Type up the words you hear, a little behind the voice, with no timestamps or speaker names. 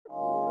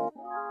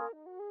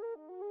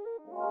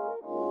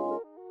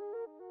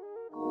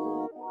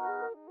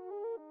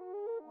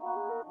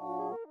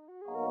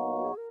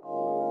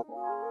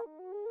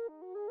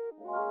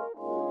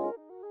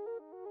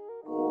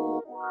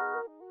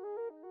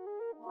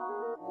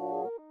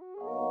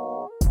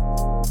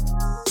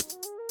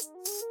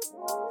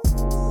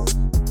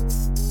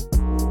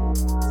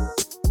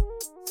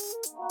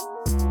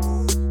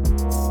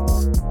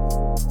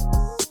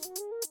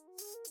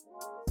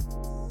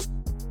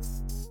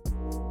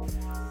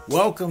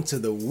Welcome to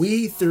the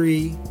We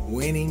Three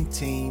Winning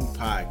Team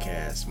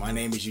Podcast. My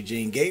name is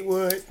Eugene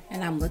Gatewood.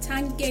 And I'm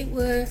Latanya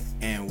Gatewood.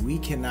 And we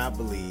cannot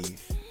believe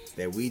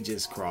that we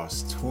just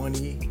crossed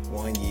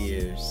 21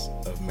 years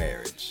of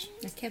marriage.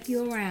 I kept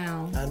you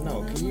around. I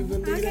know. Can you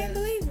believe that? I can't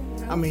believe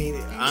it. I mean,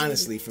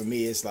 honestly, for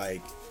me, it's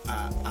like,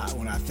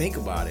 when I think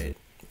about it,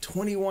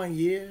 21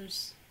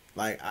 years,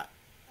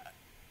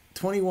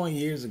 21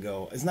 years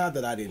ago, it's not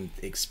that I didn't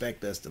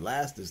expect us to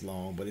last this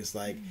long, but it's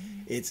like,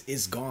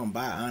 it's gone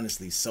by,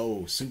 honestly,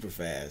 so super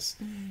fast.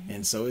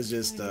 And so it's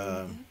just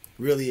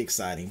really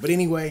exciting. But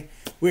anyway,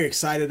 we're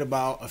excited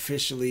about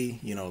officially,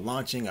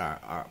 launching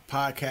our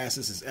podcast.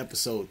 This is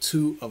episode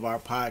 2 of our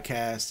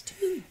podcast.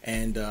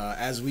 And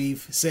as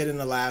we've said in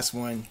the last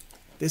one,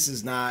 this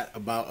is not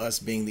about us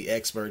being the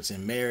experts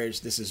in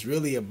marriage. This is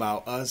really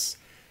about us,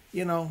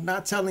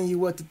 not telling you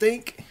what to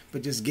think,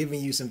 but just giving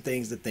you some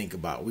things to think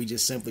about. We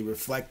just simply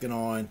reflecting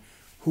on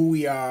who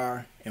we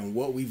are and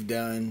what we've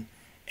done.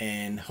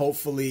 And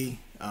hopefully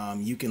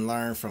you can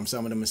learn from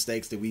some of the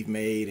mistakes that we've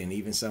made and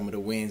even some of the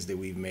wins that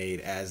we've made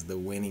as the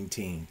winning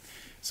team.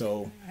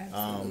 So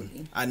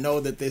I know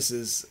that this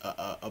is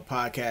a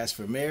podcast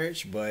for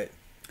marriage, but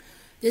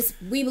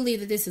we believe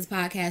that this is a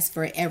podcast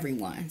for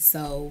everyone.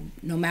 So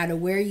no matter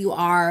where you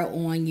are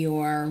on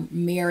your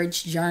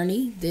marriage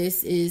journey,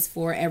 this is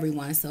for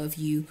everyone. So if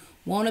you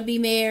want to be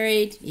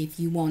married, if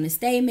you want to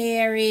stay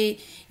married,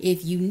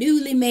 if you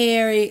newly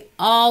married,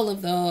 all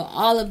of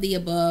the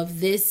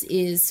above, this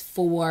is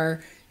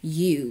for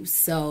you.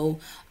 So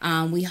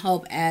we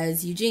hope,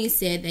 as Eugene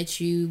said, that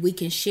we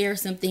can share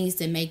some things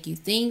to make you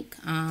think,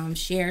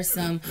 share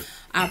some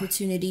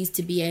opportunities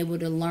to be able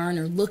to learn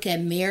or look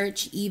at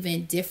marriage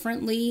even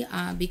differently,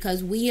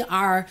 because we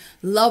are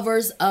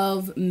lovers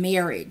of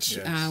marriage.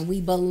 Yes.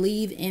 We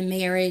believe in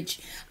marriage.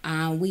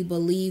 We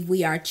believe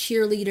we are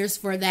cheerleaders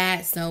for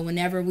that. So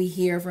whenever we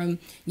hear from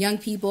young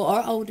people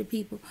or older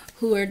people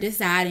who are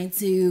deciding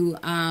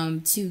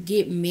to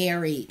get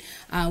married,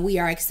 we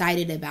are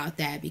excited about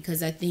that,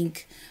 because I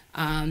think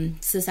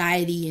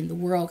society and the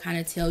world kind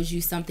of tells you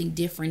something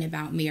different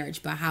about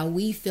marriage, but how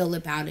we feel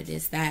about it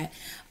is that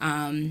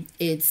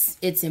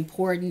it's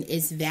important,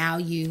 it's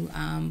value,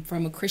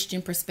 from a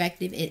Christian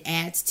perspective. It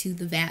adds to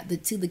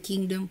the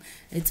kingdom.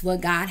 It's what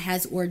God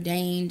has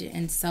ordained,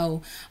 and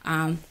so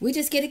we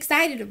just get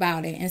excited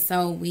about it. And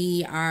so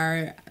we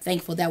are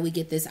thankful that we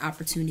get this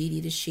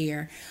opportunity to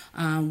share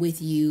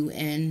with you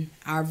and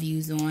our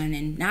views on,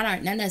 and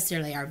not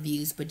necessarily our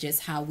views, but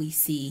just how we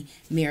see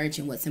marriage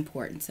and what's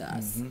important to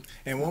us. Mm-hmm.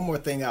 And one more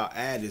thing I'll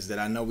add is that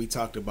I know we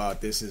talked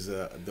about this is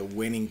the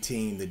winning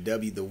team,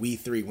 the We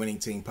Three Winning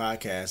Team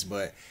Podcast,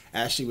 but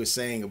as she was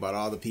saying about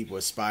all the people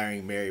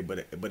aspiring married,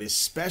 but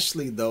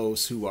especially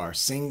those who are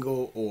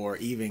single or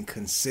even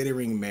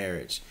considering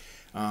marriage.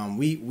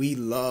 We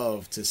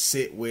love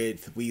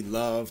to we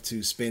love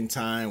to spend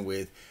time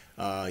with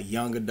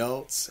young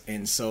adults,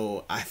 and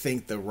so I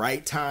think the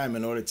right time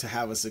in order to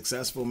have a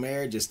successful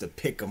marriage is to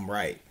pick them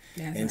right.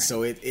 That's and right.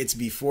 So it's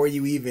before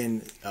you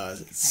even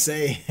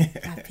say,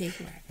 I pick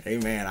right.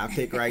 Amen, I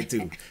pick right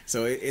too.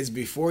 So it's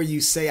before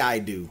you say I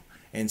do.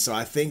 And so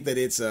I think that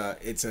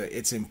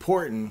it's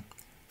important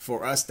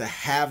for us to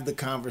have the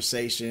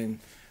conversation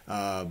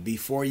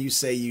before you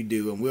say you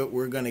do. And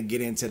we're going to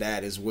get into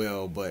that as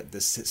well.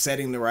 But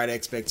setting the right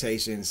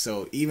expectations.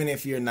 So even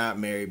if you're not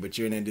married, but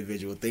you're an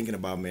individual thinking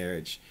about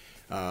marriage,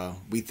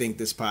 we think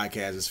this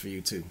podcast is for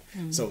you too.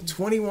 Mm-hmm. So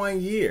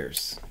 21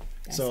 years.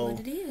 That's so,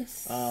 what it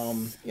is.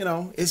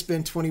 It's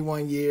been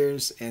 21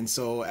 years. And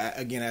so,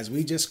 again, as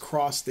we just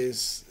crossed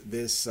this,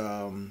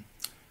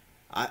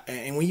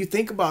 and when you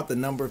think about the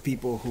number of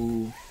people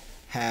who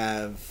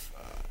have,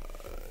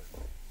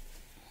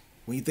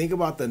 when you think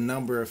about the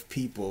number of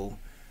people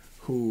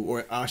who,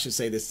 or I should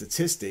say the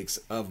statistics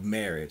of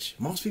marriage,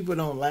 most people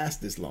don't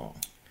last this long.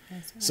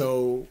 That's right.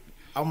 So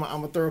I'm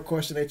going to throw a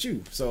question at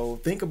you. So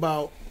think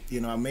about,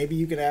 maybe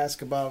you could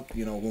ask about,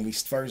 when we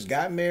first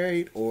got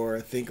married, or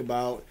think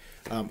about,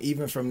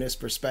 even from this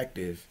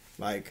perspective,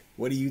 like,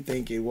 what do you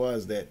think it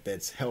was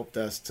that's helped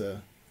us to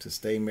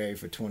stay married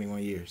for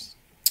 21 years?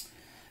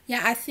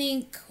 Yeah, I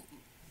think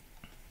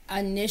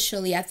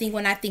initially,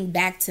 when I think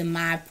back to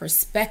my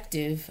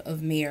perspective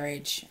of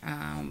marriage,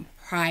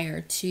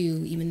 prior to,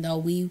 even though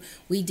we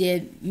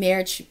did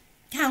marriage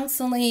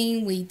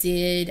counseling, we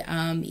did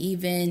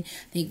even,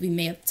 I think we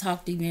may have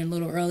talked even a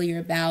little earlier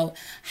about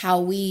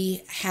how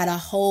we had a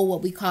whole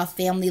what we call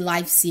family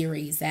life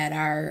series at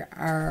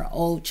our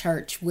old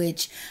church,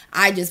 which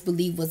I just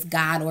believe was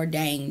God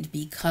ordained,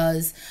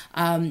 because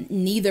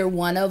neither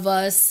one of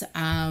us,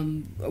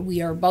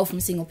 we are both from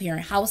single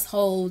parent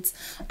households.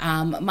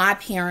 My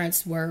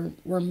parents were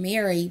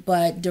married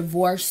but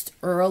divorced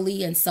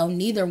early, and so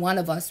neither one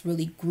of us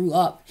really grew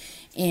up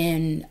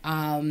in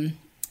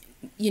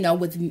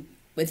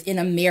within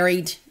a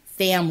married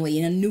family,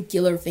 in a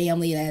nuclear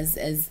family,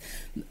 as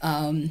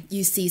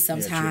you see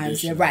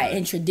sometimes, right,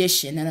 in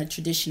tradition, in a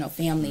traditional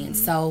family. Mm-hmm. And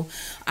so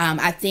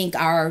I think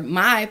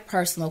my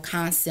personal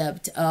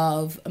concept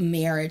of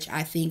marriage,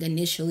 I think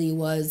initially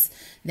was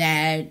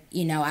that,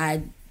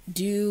 I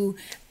do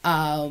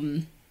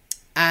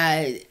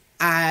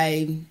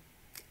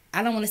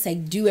I don't want to say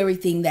do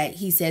everything that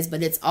he says,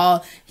 but it's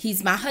all,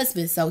 he's my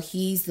husband. So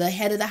he's the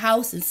head of the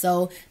house. And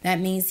so that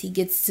means he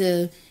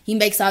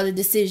makes all the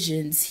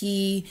decisions.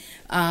 He,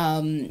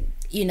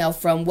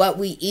 from what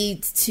we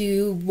eat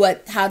to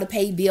how to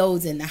pay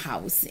bills in the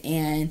house.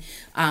 And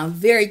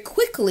very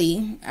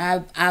quickly,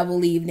 I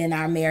believed in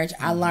our marriage.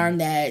 I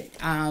learned that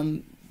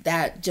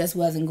that just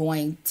wasn't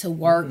going to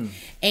work.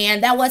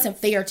 And that wasn't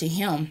fair to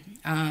him.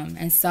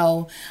 And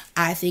so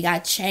I think I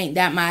changed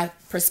that. My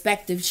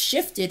perspective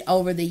shifted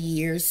over the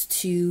years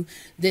to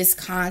this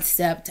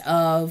concept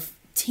of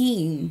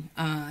team,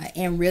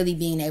 and really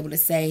being able to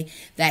say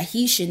that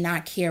he should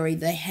not carry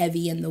the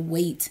heavy and the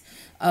weight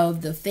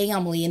of the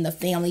family and the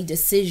family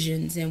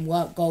decisions and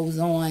what goes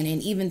on,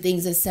 and even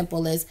things as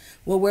simple as,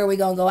 well, where are we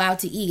gonna go out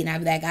to eat? And I'd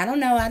be like, I don't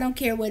know, I don't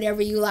care,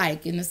 whatever you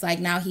like. And it's like,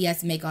 now he has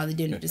to make all the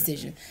dinner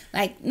decisions.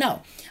 Like,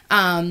 no.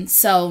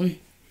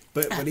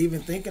 But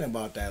even thinking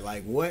about that,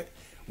 like, what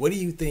do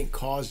you think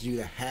caused you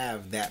to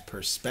have that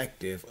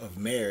perspective of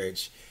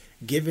marriage,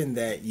 given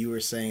that you were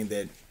saying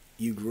that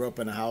you grew up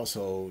in a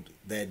household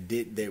that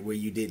where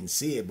you didn't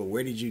see it? But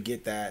where did you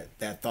get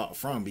that thought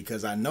from?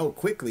 Because I know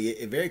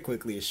very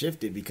quickly it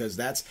shifted, because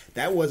that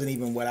wasn't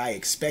even what I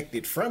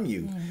expected from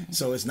you.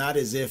 So it's not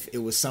as if it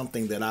was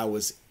something that I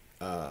was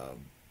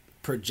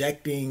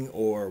projecting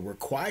or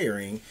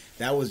requiring.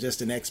 That was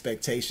just an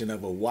expectation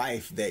of a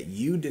wife that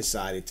you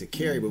decided to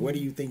carry. But where do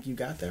you think you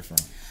got that from?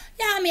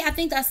 Yeah, I mean, I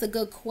think that's a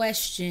good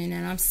question.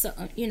 And I'm so,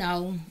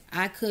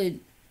 I could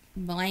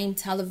blame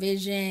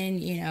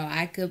television,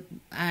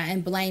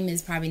 and blame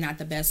is probably not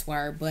the best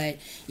word, but,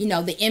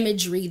 the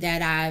imagery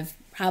that I've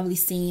probably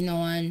seen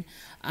on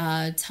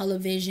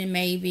television,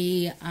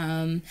 maybe.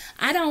 I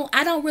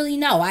don't really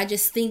know. I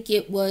just think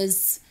it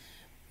was,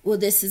 well,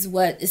 this is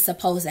what is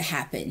supposed to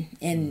happen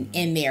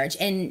in marriage.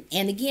 And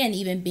again,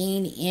 even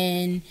being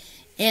in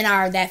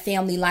that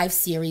Family Life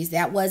series,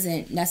 that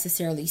wasn't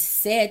necessarily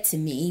said to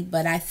me,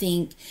 but I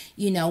think,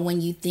 when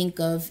you think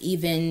of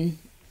even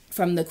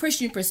from the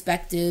Christian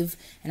perspective,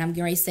 and I'm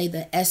going to say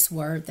the S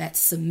word, that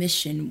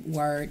submission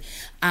word,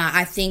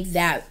 I think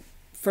that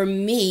for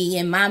me,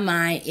 in my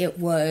mind, it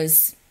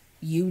was,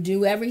 you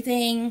do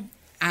everything,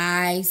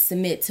 I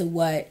submit to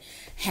what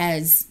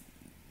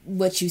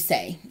you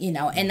say,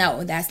 and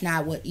no, that's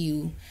not what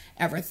you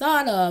ever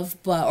thought of,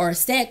 or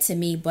said to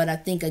me. But I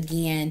think,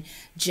 again,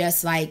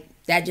 just like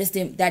that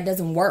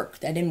doesn't work.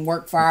 That didn't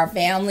work for our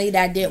family.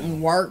 That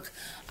didn't work.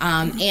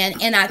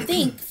 And I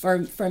think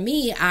for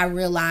me, I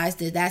realized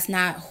that that's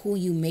not who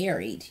you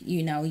married.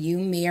 You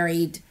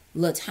married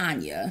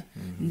LaTanya,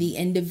 the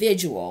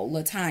individual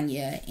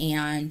LaTanya.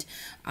 And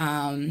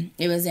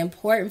it was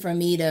important for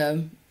me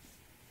to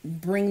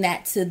bring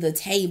that to the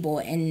table,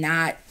 and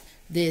not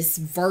this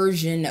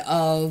version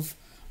of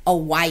a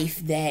wife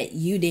that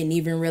you didn't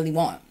even really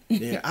want.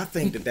 Yeah, I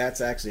think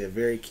that's actually a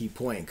very key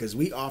point, because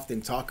we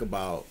often talk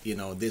about,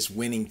 this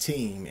winning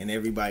team, and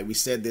everybody, we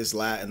said this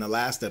in the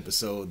last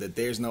episode, that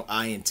there's no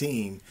I in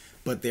team,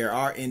 but there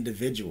are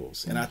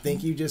individuals. And I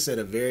think you just said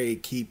a very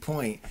key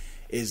point,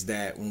 is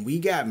that when we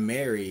got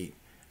married,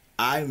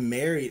 I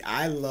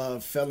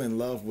fell in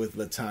love with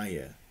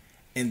LaTanya.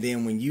 And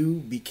then when you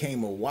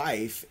became a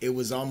wife, it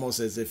was almost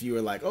as if you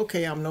were like,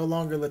 okay, I'm no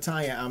longer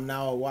LaTanya, I'm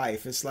now a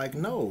wife. It's like,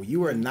 no,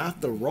 you are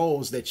not the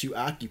roles that you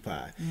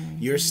occupy.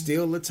 You're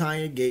still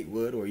LaTanya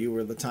Gatewood, or you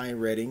were LaTanya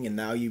Redding, and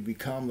now you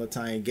become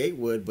LaTanya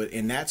Gatewood.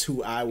 And that's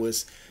who I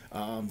was.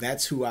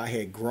 That's who I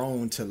had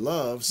grown to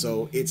love.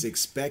 So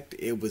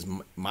it was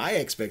my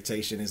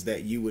expectation is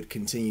that you would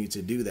continue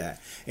to do that.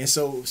 And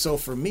so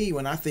for me,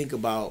 when I think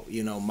about,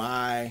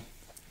 my,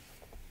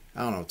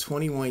 I don't know,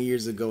 21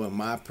 years ago, in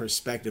my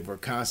perspective or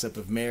concept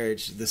of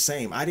marriage, the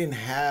same. I didn't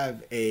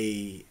have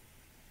a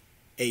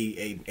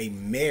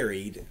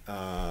married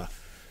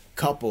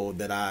couple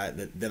that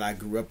I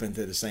grew up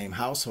into the same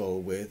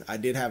household with. I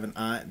did have an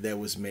aunt that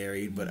was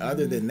married, but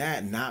other than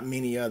that, not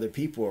many other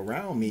people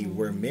around me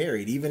were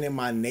married. Even in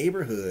my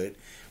neighborhood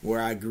where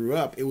I grew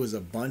up, it was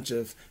a bunch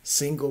of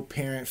single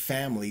parent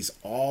families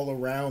all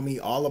around me.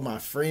 All of my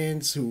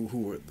friends who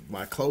were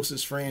my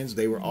closest friends,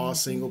 they were all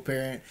single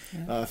parent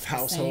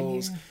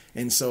households.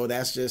 And so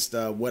that's just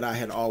what I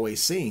had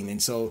always seen.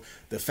 And so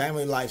the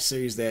Family Life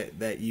series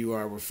that you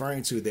are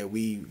referring to, that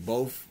we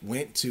both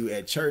went to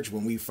at church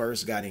when we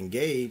first got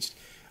engaged,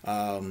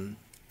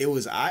 it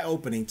was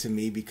eye-opening to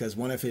me, because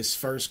one of his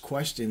first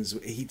questions,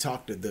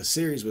 the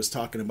series was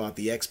talking about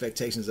the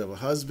expectations of a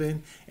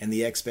husband and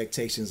the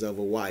expectations of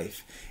a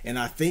wife. And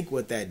I think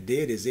what that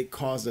did is it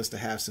caused us to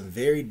have some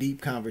very deep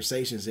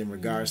conversations in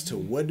regards to,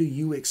 what do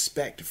you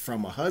expect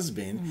from a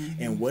husband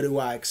and what do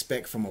I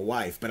expect from a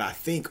wife? But I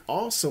think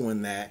also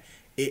in that,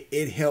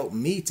 it helped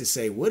me to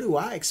say, what do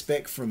I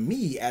expect from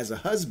me as a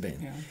husband?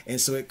 Yeah. And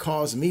so it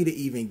caused me to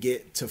even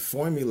get to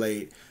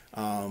formulate,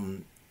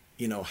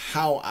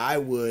 how I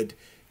would,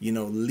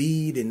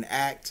 lead and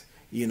act,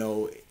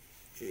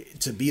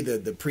 to be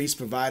the priest,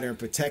 provider, and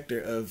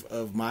protector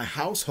of my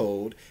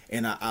household.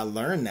 And I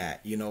learned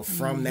that,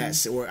 from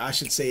that, or I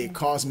should say it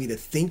caused me to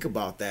think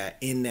about that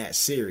in that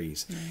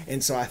series.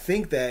 And so I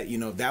think that,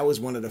 that was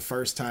one of the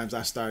first times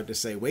I started to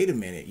say, wait a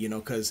minute,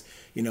 because,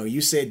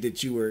 you said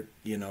that you were,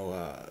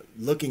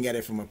 looking at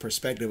it from a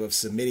perspective of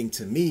submitting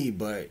to me.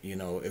 But,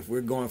 if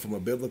we're going from a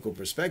biblical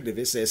perspective,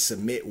 it says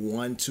submit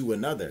one to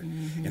another.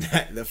 And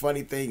the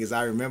funny thing is,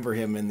 I remember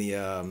him in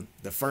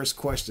the first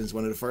questions,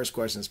 one of the first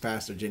questions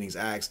Pastor Jennings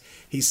asked,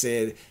 he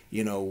said,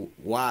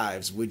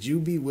 wives, would you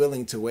be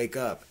willing to wake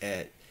up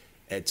at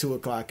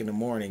 2:00 in the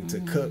morning to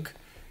cook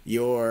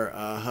your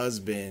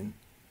husband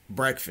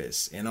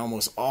breakfast? And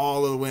almost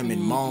all of the women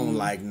moan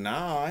like, no,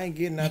 I ain't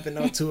getting up at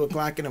no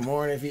 2:00 in the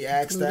morning if he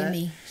asked that.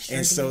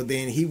 And so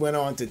then he went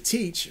on to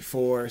teach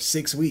for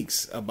 6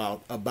 weeks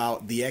about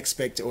the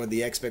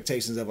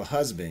expectations of a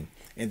husband.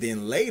 And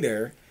then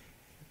later,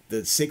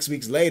 the 6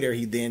 weeks later,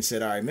 he then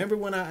said, all right, remember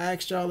when I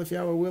asked y'all if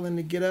y'all were willing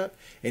to get up?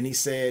 And he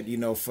said,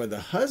 for the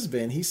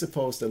husband, he's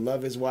supposed to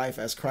love his wife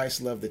as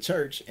Christ loved the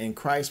church, and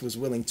Christ was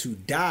willing to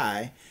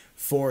die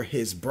for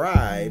his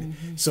bride.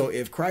 So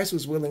if Christ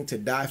was willing to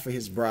die for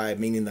his bride,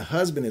 meaning the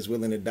husband is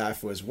willing to die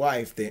for his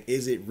wife, then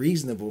is it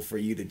reasonable for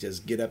you to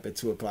just get up at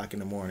 2:00 in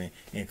the morning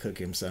and cook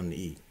him something to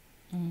eat?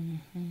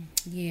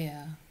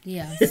 Yeah.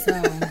 So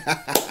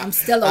I'm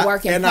still a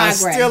work in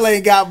progress. And I still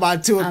ain't got my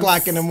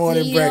 2:00 in the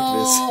morning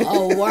breakfast.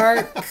 A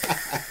work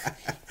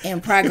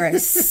in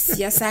progress.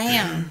 Yes, I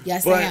am.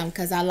 I am,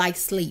 because I like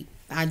sleep.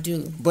 I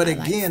do. But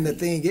again, the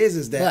thing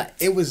is that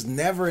it was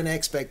never an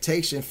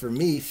expectation for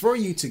me for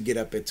you to get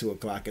up at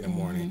 2:00 in the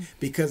morning,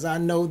 because I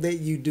know that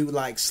you do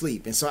like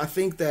sleep. And so I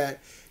think that,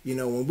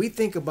 when we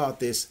think about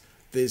this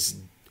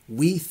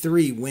we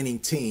three winning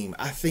team,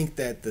 I think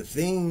that the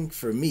thing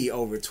for me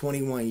over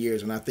 21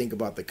 years, when I think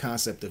about the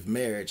concept of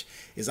marriage,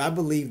 is I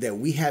believe that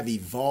we have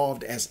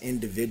evolved as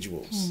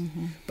individuals.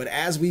 But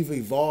as we've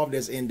evolved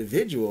as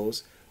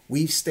individuals,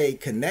 we've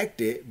stayed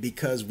connected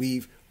because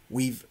we've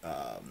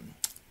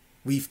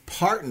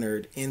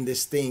partnered in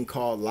this thing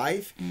called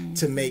life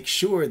to make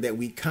sure that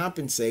we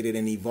compensated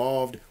and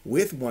evolved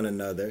with one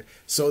another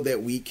so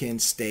that we can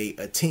stay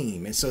a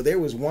team. And so there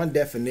was one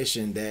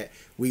definition that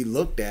we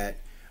looked at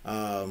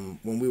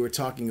when we were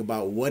talking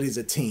about what is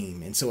a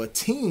team. And so a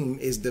team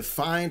is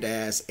defined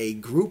as a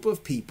group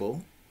of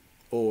people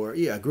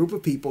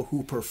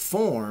who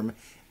perform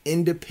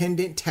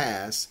independent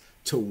tasks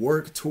to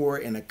work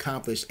toward and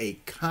accomplish a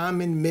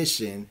common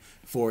mission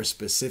for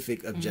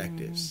specific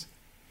objectives.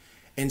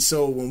 And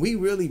so when we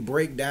really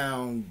break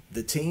down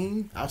the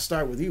team, I'll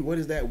start with you. What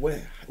is that?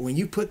 When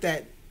you put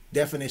that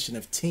definition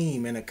of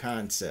team in a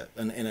concept,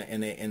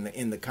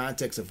 in the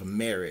context of a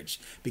marriage,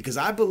 because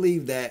I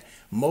believe that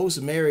most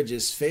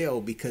marriages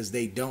fail because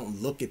they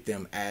don't look at their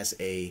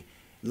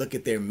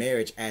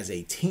marriage as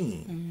a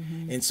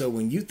team. And so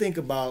when you think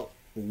about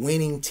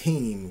winning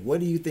team, what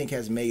do you think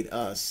has made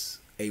us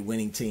a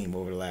winning team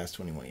over the last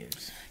 21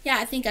 years? Yeah,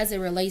 I think as it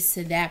relates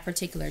to that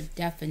particular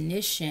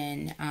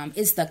definition,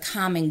 it's the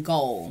common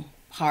goal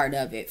part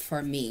of it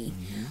for me,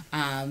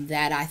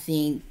 that I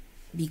think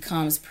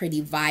becomes pretty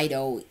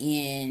vital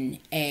in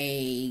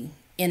a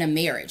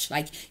marriage.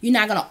 Like, you're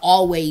not going to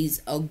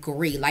always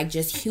agree. Like,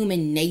 just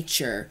human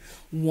nature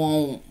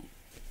won't,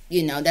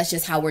 that's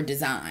just how we're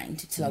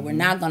designed. So we're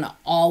not going to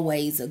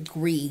always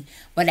agree.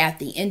 But at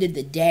the end of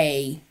the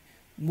day,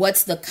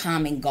 what's the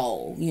common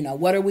goal?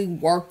 What are we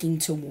working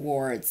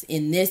towards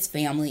in this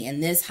family, in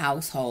this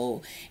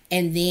household?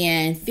 And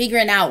then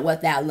figuring out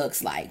what that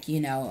looks like.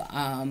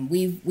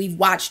 We've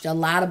watched a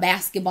lot of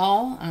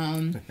basketball.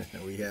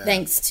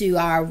 Thanks to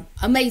our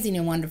amazing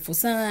and wonderful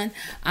son.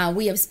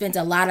 We have spent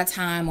a lot of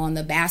time on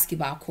the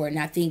basketball court.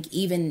 And I think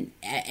even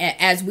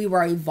as we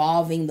were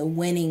evolving the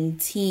winning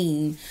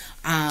team,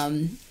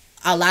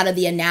 a lot of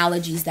the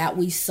analogies that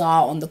we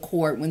saw on the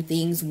court when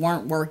things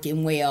weren't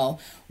working well,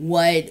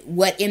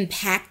 what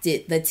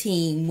impacted the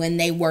team when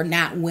they were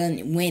not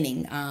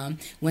winning,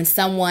 when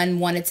someone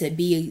wanted to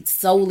be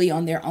solely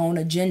on their own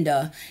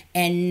agenda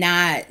and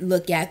not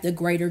look at the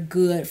greater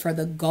good for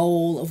the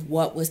goal of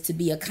what was to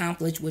be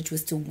accomplished, which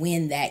was to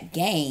win that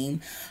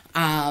game,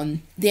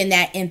 then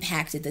that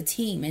impacted the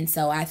team. And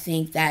so I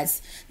think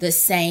that's the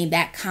same,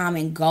 that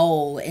common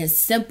goal, as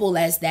simple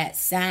as that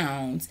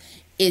sounds,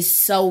 is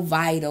so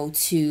vital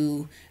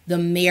to the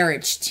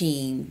marriage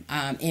team,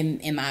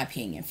 in my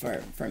opinion,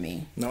 for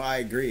me. No, I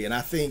agree. And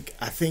I think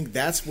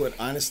that's what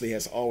honestly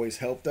has always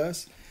helped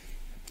us,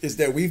 is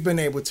that we've been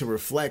able to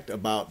reflect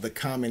about the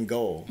common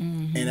goal.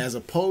 And as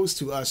opposed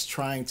to us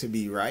trying to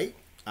be right,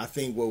 I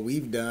think what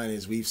we've done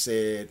is we've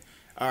said,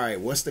 all right,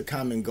 what's the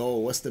common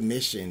goal? What's the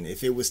mission?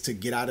 If it was to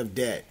get out of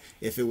debt,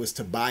 if it was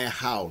to buy a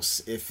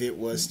house, if it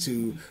was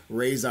to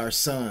raise our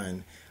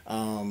son,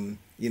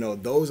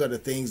 those are the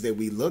things that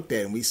we looked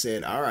at and we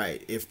said, all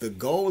right, if the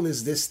goal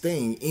is this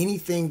thing,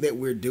 anything that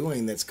we're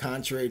doing that's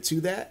contrary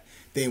to that,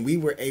 then we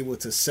were able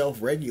to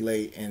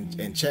self-regulate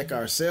and check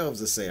ourselves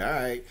to say, all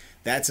right,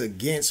 that's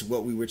against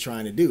what we were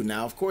trying to do.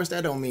 Now, of course,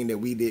 that don't mean that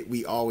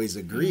we always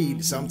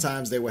agreed.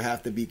 Sometimes there would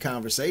have to be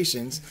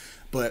conversations.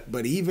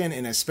 But even,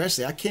 and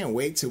especially, I can't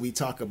wait till we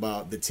talk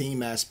about the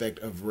team aspect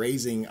of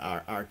raising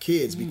our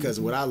kids, because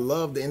what I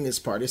loved in this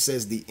part, it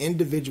says the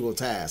individual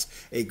task,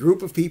 a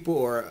group of people,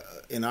 or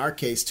in our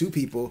case, 2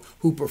 people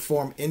who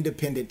perform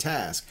independent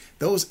tasks.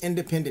 Those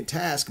independent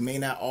tasks may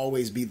not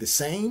always be the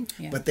same,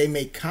 but they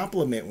may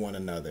complement one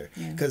another.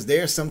 Because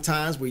there are some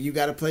times where you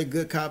got to play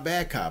good cop,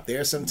 bad cop.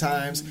 There are some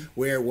times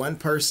where one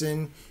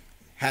person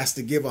has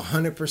to give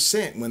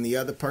 100% when the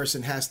other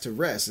person has to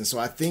rest. And so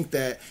I think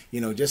that,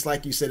 just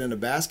like you said in the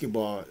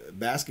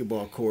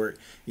basketball court,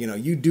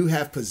 you do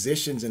have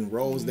positions and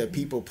roles that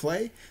people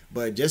play,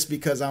 but just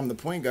because I'm the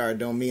point guard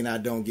don't mean I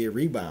don't get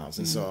rebounds.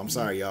 And so I'm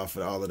sorry, y'all,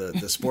 for all of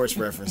the sports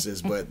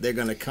references, but they're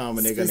going to come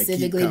and they're going to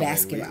keep coming.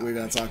 Basketball. We're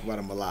going to talk about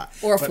them a lot.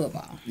 Or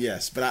football.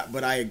 Yes,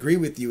 but I agree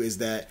with you is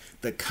that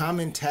the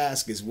common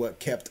task is what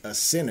kept us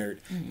centered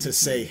to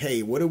say,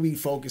 hey, what are we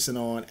focusing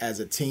on as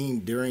a team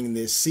during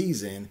this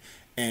season?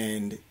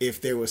 And if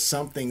there was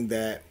something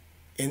that,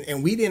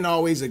 and we didn't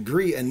always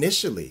agree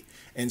initially.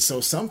 And so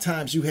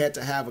sometimes you had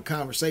to have a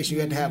conversation.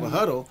 You had to have a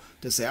huddle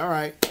to say, all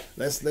right,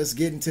 let's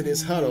get into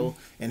this huddle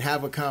and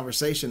have a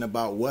conversation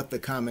about what the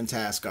common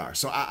tasks are.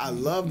 So I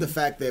love the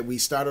fact that we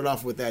started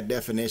off with that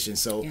definition.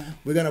 So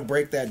we're going to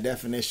break that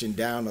definition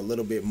down a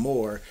little bit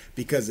more,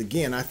 because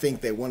again, I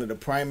think that one of the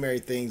primary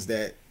things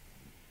that,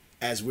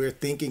 as we're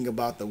thinking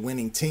about the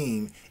winning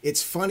team,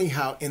 it's funny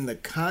how in the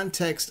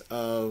context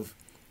of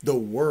the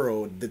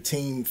world, the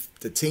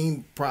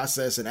team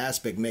process and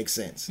aspect makes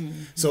sense.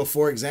 So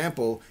for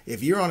example,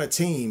 if you're on a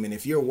team and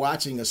if you're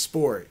watching a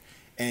sport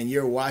and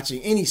you're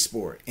watching any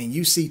sport and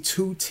you see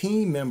 2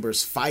 team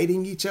members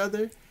fighting each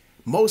other,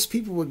 most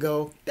people would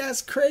go,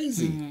 that's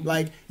crazy.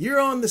 Like, you're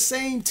on the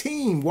same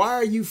team. Why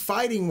are you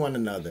fighting one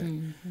another?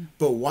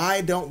 But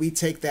why don't we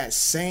take that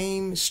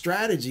same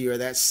strategy or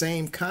that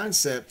same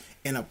concept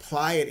and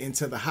apply it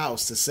into the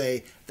house to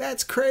say,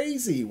 that's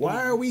crazy.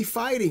 Why are we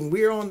fighting?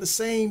 We're on the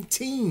same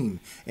team.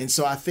 And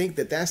so I think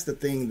that that's the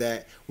thing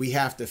that we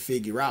have to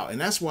figure out.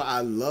 And that's why I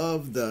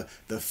love the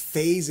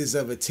phases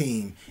of a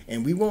team.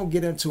 And we won't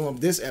get into them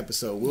this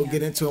episode. We'll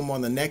get into them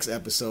on the next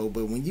episode.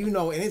 But when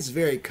and it's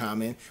very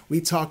common, we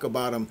talk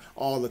about them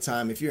all the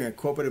time. If you're in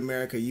corporate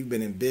America, you've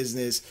been in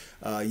business,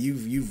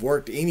 you've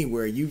worked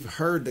anywhere, you've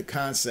heard the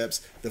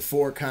concepts, the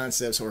 4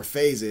 concepts or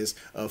phases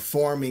of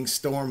forming,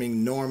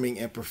 storming,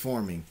 norming, and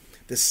performing.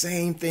 The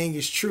same thing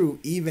is true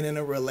even in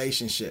a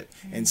relationship.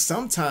 And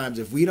sometimes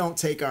if we don't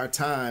take our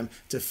time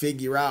to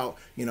figure out,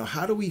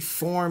 how do we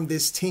form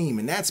this team?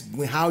 And that's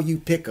how you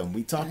pick them.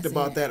 We talked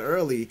about that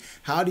early.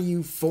 How do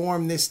you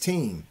form this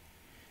team?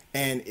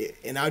 And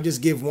I'll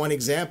just give one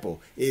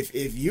example.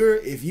 If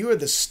you're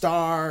the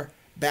star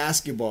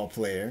basketball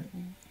player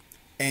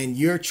and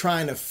you're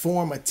trying to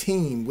form a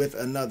team with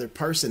another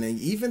person, and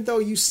even though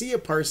you see a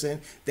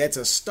person that's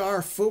a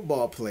star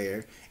football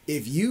player,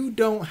 if you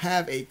don't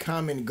have a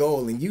common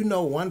goal and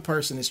one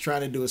person is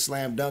trying to do a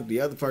slam dunk,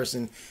 the other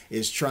person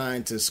is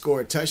trying to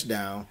score a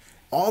touchdown,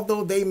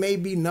 although they may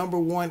be number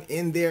 1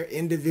 in their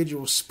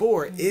individual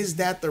sport, is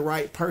that the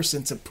right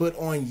person to put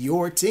on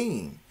your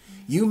team?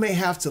 You may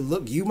have to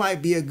look, you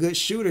might be a good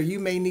shooter. You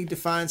may need to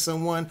find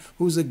someone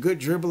who's a good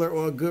dribbler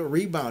or a good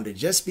rebounder.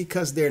 Just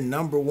because they're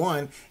number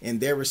 1 in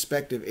their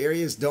respective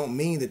areas don't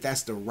mean that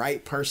that's the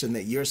right person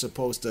that you're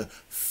supposed to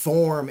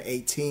form a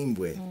team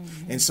with.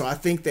 And so I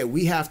think that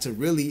we have to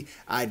really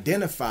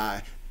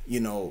identify,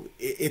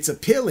 it's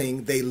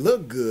appealing, they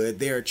look good,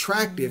 they're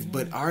attractive,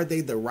 but are they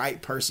the right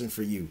person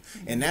for you?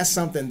 And that's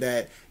something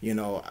that,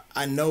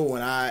 I know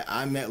when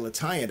I met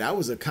LaTanya, that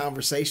was a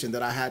conversation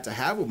that I had to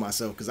have with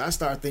myself, because I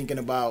started thinking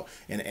about,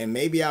 and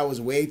maybe I was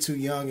way too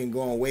young and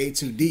going way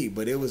too deep,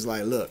 but it was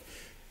like, look,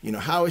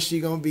 how is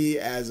she going to be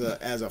as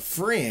a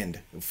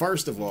friend?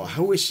 First of all,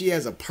 who is she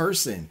as a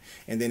person?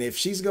 And then if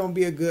she's going to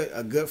be a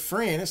good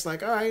friend, it's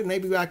like, all right,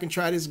 maybe I can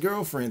try this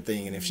girlfriend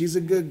thing. And if she's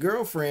a good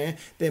girlfriend,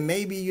 then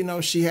maybe,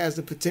 she has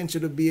the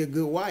potential to be a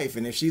good wife.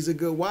 And if she's a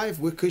good wife,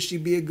 could she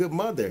be a good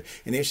mother?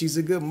 And if she's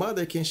a good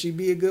mother, can she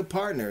be a good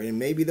partner? And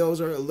maybe those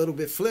are a little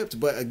bit flipped.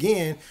 But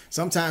again,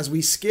 sometimes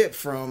we skip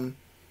from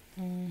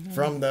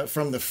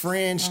the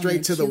friend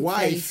straight to the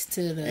wife,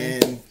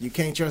 and you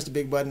can't trust a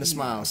big button to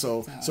smile.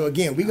 So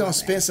again, we're gonna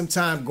spend some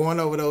time going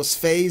over those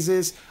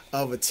phases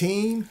of a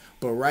team.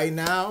 But right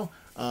now,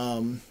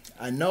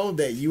 I know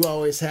that you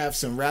always have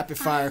some rapid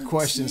fire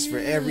questions for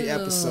every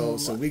episode.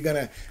 So we're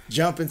gonna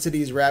jump into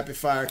these rapid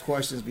fire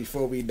questions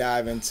before we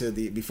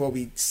before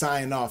we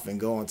sign off and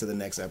go on to the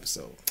next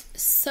episode.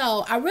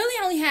 So I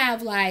really only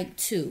have like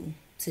 2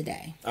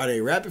 today. Are they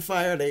rapid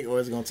fire? Or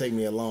is it gonna take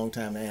me a long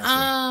time to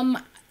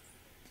answer?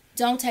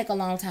 Don't take a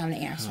long time to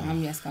answer.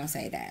 I'm just going to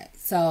say that.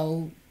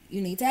 So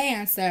you need to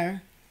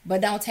answer,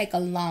 but don't take a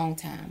long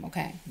time,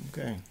 okay?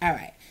 Okay. All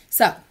right.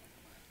 So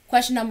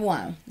question number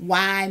 1,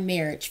 why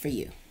marriage for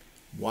you?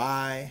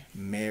 Why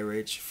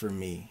marriage for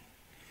me?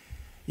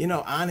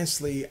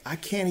 Honestly, I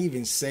can't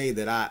even say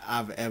that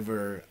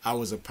I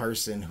was a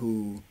person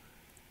who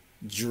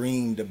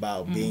dreamed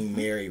about being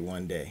married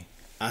one day.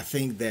 I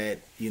think that,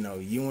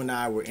 you and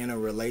I were in a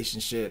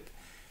relationship,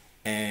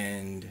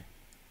 and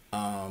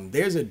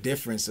there's a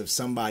difference of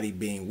somebody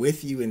being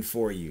with you and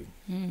for you.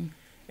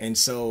 And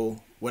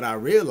so what I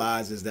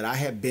realized is that I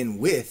had been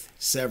with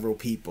several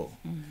people,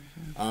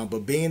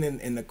 but being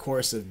in the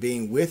course of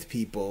being with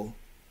people,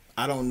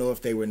 I don't know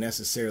if they were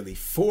necessarily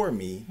for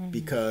me,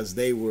 because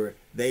they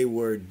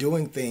were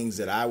doing things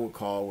that I would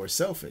call were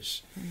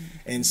selfish.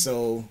 And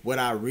so what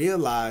I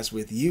realized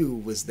with you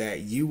was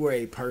that you were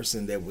a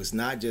person that was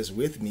not just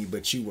with me,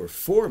 but you were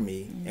for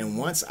me. And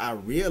once I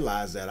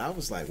realized that, I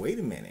was like, wait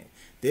a minute,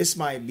 this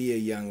might be a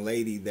young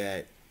lady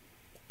that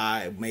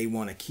I may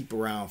want to keep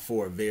around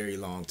for a very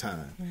long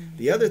time.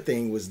 The other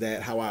thing was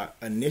that how I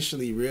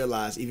initially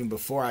realized, even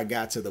before I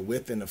got to the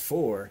with and the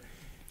for,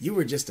 you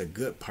were just a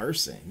good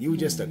person. You were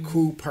just a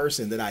cool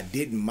person that I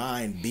didn't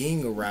mind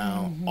being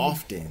around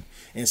often.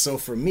 And so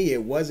for me,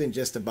 it wasn't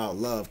just about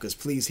love, because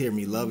please hear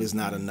me, love is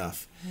not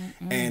enough.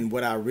 And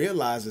what I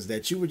realized is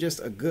that you were just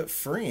a good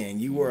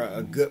friend. You were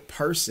a good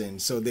person.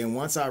 So then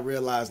once I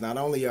realized not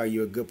only are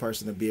you a good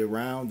person to be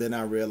around, then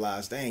I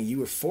realized, dang, you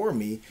were for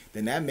me.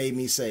 Then that made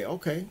me say,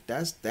 okay,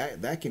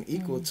 that can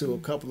equal to a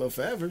couple of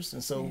forevers.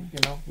 And so,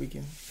 we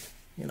can...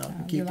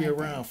 keep you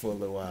around for a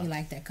little while. You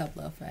like that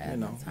couple of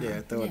forever.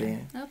 Throw it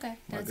in. Okay,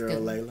 that's good. My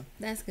girl Layla.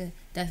 That's good.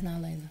 That's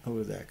not Layla. Who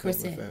was that?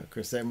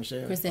 Chrisette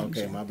Michelle? Chrisette okay,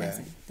 Michelle. My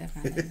bad. That's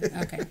not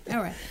Layla. Okay,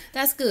 all right.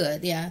 That's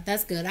good. Yeah,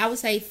 that's good. I would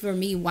say for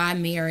me, why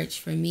marriage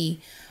for me?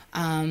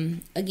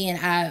 Again,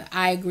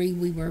 I agree.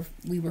 We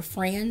were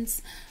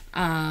friends,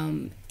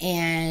 and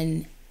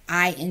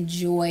I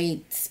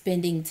enjoyed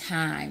spending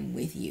time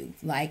with you.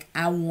 Like,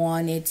 I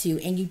wanted to,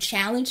 and you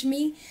challenged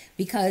me,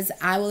 because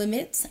I will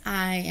admit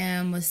I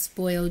am a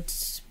spoiled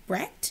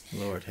brat.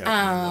 Lord help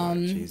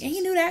me, Lord Jesus. And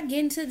you knew that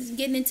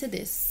getting into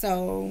this,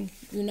 so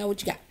you know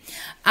what you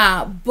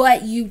got.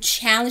 But you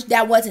challenged.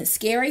 That wasn't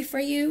scary for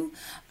you,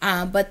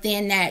 but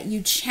then that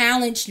you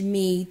challenged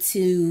me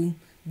to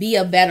be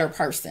a better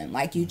person.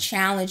 Like, you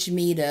challenged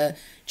me to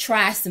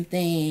try some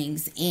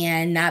things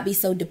and not be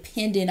so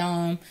dependent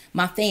on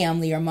my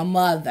family or my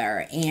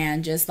mother,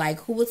 and just like,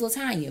 who was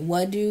Latanya?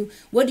 What do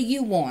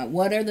you want?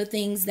 What are the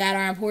things that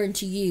are important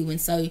to you? And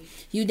so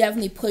you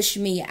definitely pushed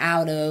me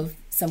out of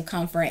some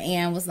comfort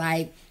and was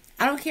like,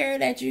 I don't care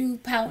that you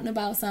pouting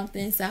about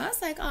something. So I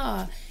was like,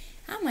 oh,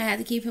 I'm gonna have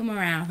to keep him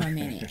around for a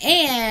minute.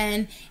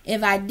 And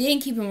if I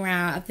didn't keep him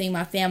around, I think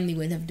my family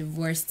would have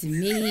divorced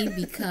me,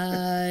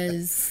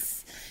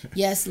 because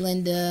yes,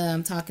 Linda,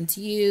 I'm talking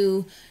to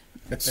you.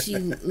 She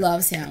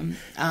loves him.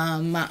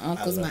 My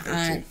uncles, my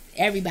aunt,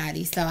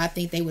 everybody. So I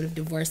think they would have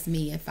divorced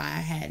me if I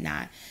had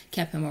not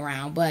kept him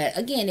around. But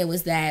again, it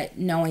was that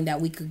knowing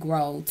that we could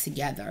grow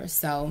together.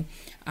 So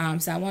I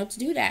wanted to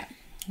do that.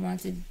 I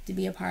wanted to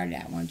be a part of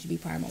that. I wanted to be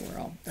part of my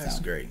world.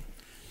 That's great.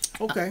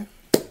 Okay.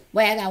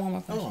 Wait, I got one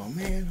more question. Oh,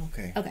 man.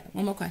 Okay. Okay,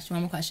 one more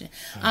question.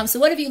 So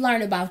what have you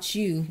learned about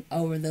you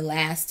over the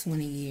last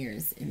 20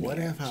 years in marriage? What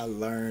have I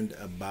learned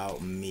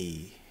about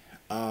me?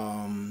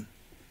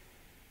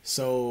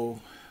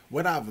 So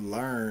what I've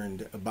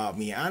learned about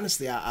me,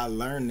 honestly, I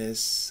learned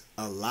this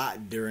a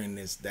lot during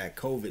that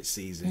COVID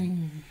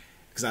season,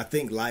 because I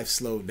think life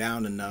slowed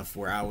down enough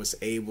where I was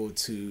able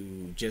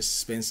to just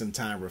spend some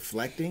time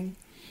reflecting.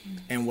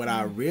 And what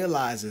I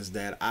realized is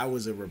that I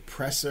was a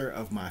repressor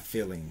of my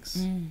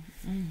feelings.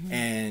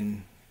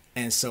 And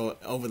so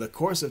over the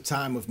course of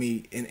time with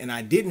me, and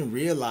I didn't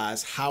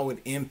realize how it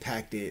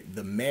impacted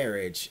the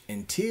marriage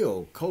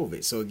until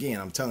COVID. So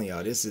again, I'm telling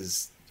y'all, this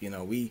is,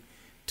 we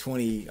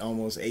 20,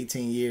 almost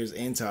 18 years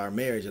into our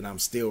marriage, and I'm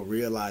still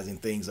realizing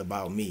things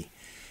about me.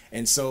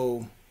 And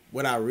so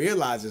what I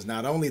realized is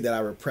not only that I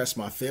repress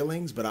my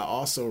feelings, but I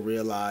also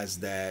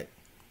realized that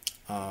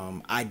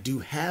I do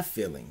have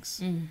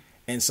feelings.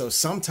 And so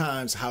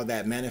sometimes how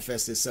that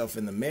manifests itself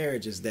in the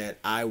marriage is that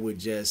I would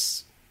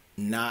just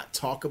not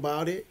talk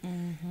about it,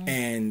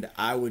 and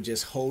I would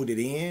just hold it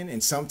in.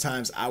 And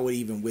sometimes I would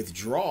even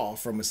withdraw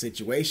from a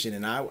situation,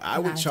 and I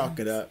would chalk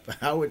it up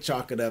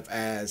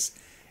as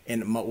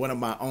one of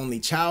my only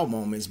child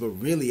moments, but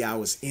really I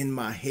was in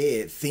my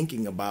head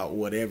thinking about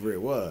whatever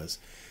it was.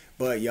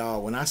 But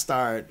y'all, when I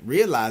started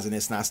realizing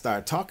this and I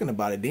started talking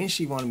about it, then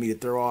she wanted me to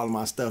throw all of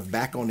my stuff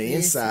back on the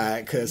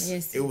inside,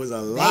 because it was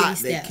a lot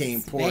that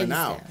came pouring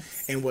out.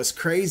 And what's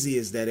crazy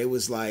is that it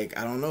was like,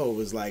 I don't know, it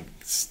was like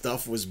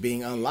stuff was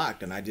being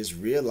unlocked, and I just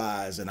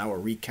realized, and I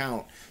would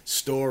recount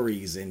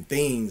stories and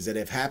things that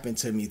have happened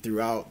to me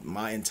throughout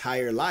my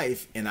entire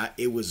life, and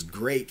it was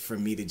great for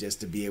me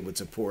to be able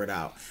to pour it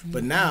out.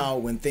 But now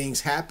when things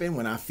happen,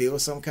 when I feel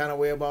some kind of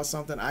way about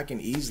something, I can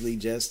easily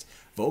just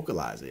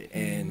vocalize it.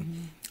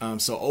 And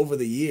so over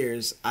the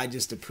years, I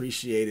just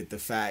appreciated the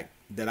fact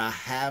that I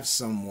have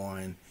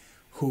someone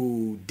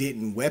who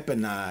didn't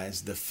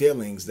weaponize the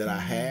feelings that I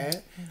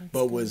had,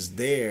 but was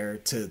there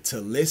to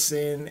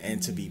listen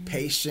and to be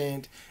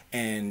patient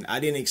And I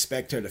didn't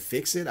expect her to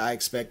fix it. I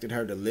expected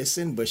her to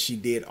listen, but she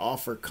did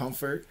offer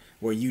comfort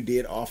where you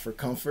did offer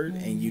comfort,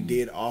 and you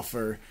did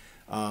offer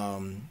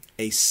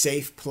a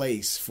safe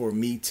place for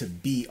me to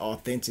be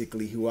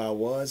authentically who I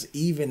was,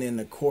 even in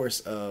the course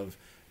of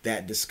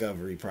that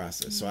discovery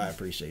process. So I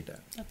appreciate that.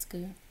 That's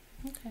good.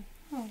 Okay.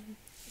 Oh.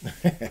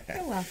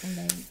 You're welcome,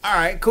 baby. All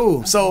right, cool.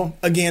 Okay. So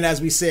again,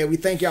 as we said, we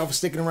thank y'all for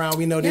sticking around.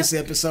 We know this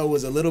episode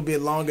was a little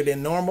bit longer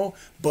than normal,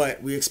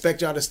 but we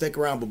expect y'all to stick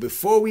around. But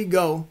before we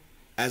go,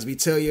 as we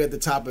tell you at the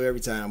top of every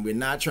time, we're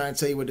not trying to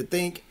tell you what to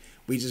think.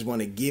 We just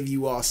want to give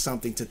you all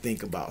something to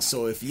think about.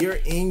 So if you're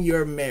in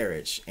your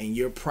marriage and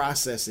you're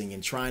processing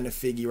and trying to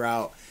figure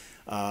out,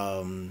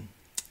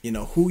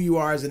 who you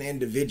are as an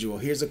individual,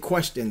 here's a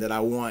question that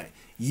I want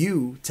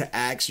you to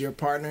ask your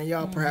partner, and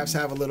y'all perhaps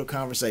have a little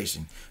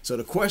conversation. So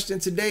the question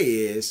today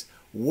is,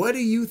 what do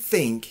you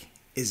think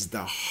is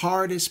the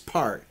hardest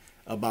part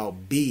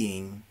about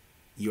being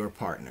your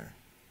partner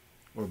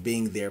or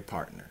being their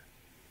partner?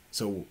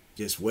 So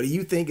just what do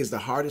you think is the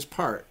hardest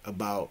part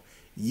about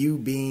you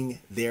being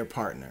their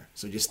partner?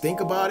 So just think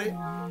about it,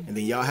 and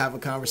then y'all have a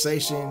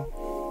conversation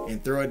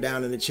and throw it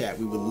down in the chat.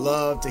 We would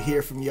love to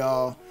hear from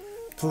y'all,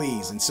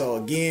 please. And so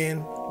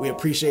again, we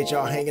appreciate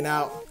y'all hanging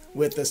out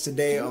with us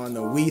today on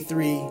the We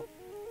 3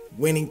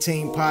 Winning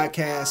Team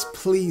podcast.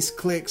 Please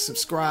click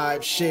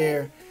subscribe,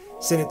 share,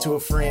 send it to a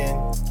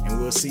friend, and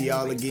we'll see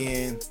y'all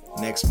again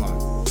next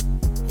month.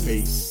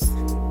 Peace.